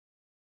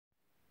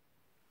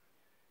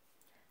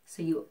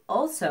So you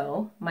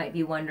also might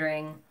be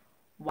wondering,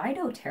 why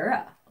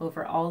doTERRA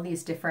over all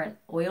these different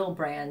oil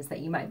brands that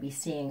you might be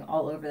seeing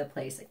all over the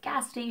place at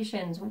gas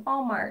stations,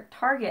 Walmart,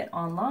 Target,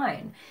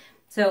 online?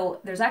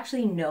 So there's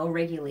actually no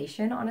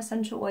regulation on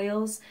essential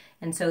oils.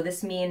 And so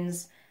this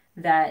means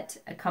that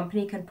a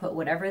company can put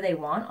whatever they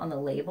want on the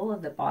label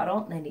of the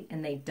bottle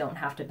and they don't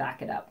have to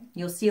back it up.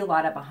 You'll see a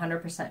lot of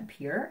 100%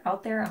 pure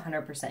out there,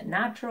 100%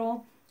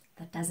 natural.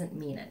 That doesn't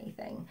mean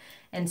anything.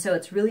 And so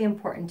it's really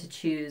important to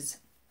choose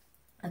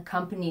a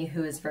company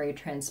who is very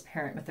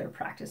transparent with their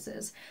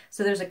practices.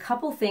 So there's a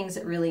couple things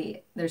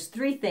that there's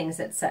three things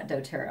that set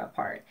doTERRA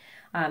apart.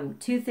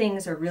 Two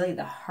things are really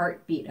the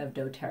heartbeat of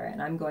doTERRA,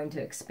 and I'm going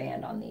to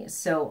expand on these.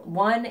 So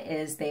one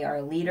is they are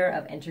a leader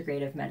of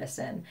integrative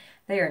medicine.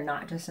 They are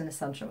not just an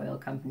essential oil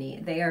company.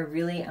 They are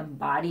really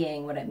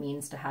embodying what it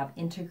means to have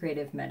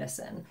integrative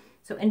medicine.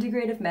 So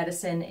integrative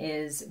medicine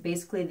is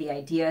basically the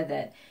idea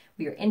that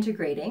we are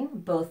integrating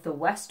both the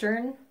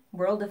Western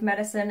world of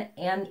medicine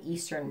and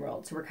Eastern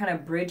world. So we're kind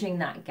of bridging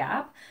that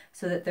gap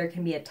so that there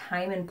can be a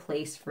time and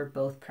place for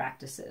both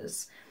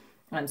practices.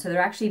 So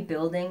they're actually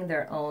building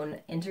their own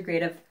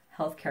integrative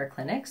healthcare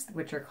clinics,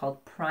 which are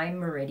called Prime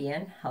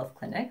Meridian Health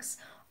Clinics,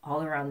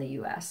 all around the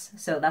US.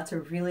 So that's a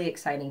really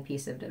exciting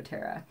piece of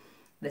doTERRA.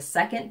 The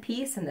second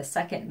piece and the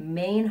second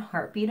main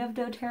heartbeat of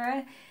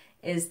doTERRA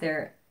is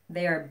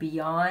they are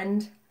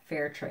beyond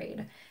fair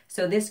trade.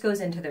 So this goes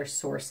into their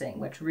sourcing,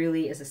 which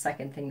really is the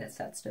second thing that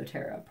sets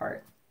doTERRA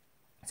apart.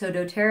 So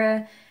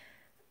doTERRA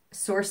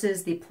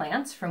sources the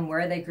plants from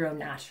where they grow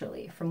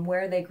naturally, from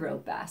where they grow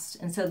best.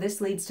 And so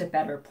this leads to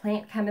better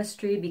plant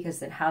chemistry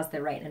because it has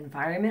the right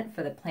environment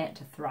for the plant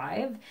to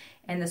thrive.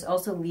 And this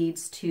also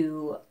leads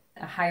to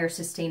a higher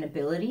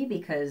sustainability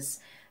because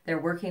they're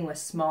working with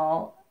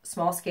small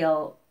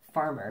scale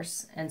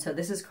farmers. And so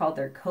this is called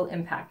their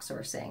co-impact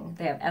sourcing.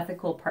 They have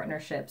ethical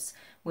partnerships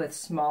with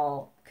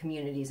small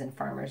communities and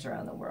farmers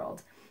around the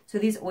world. So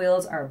these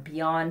oils are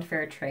beyond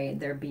fair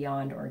trade. They're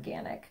beyond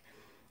organic.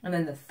 And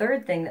then the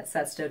third thing that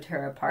sets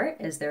doTERRA apart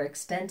is their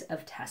extent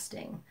of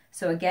testing.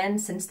 So again,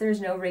 since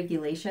there's no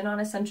regulation on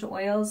essential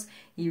oils,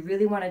 you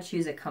really want to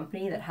choose a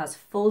company that has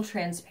full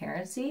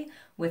transparency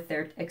with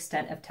their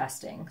extent of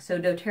testing. So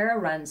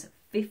doTERRA runs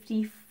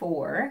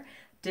 54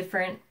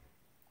 different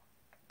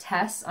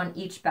tests on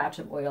each batch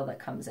of oil that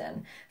comes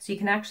in. So you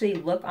can actually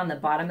look on the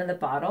bottom of the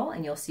bottle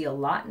and you'll see a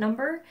lot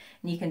number,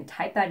 and you can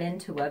type that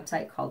into a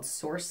website called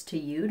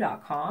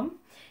sourcetoyou.com.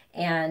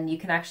 And you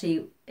can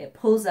actually, it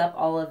pulls up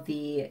all of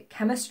the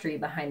chemistry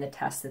behind the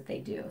tests that they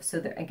do.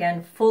 So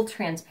again, full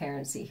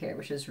transparency here,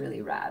 which is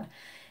really rad.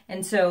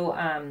 And so,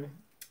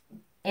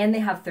 and they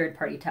have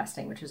third-party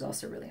testing, which is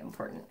also really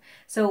important.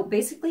 So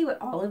basically what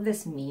all of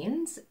this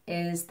means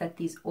is that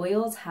these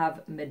oils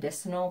have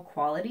medicinal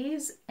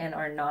qualities and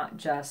are not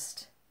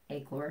just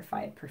a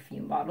glorified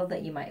perfume bottle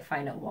that you might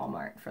find at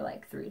Walmart for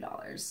like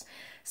 $3.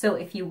 So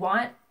if you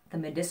want the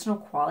medicinal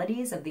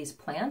qualities of these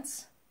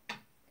plants,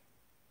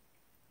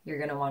 you're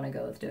going to want to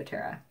go with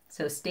doTERRA.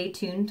 So stay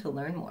tuned to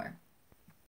learn more.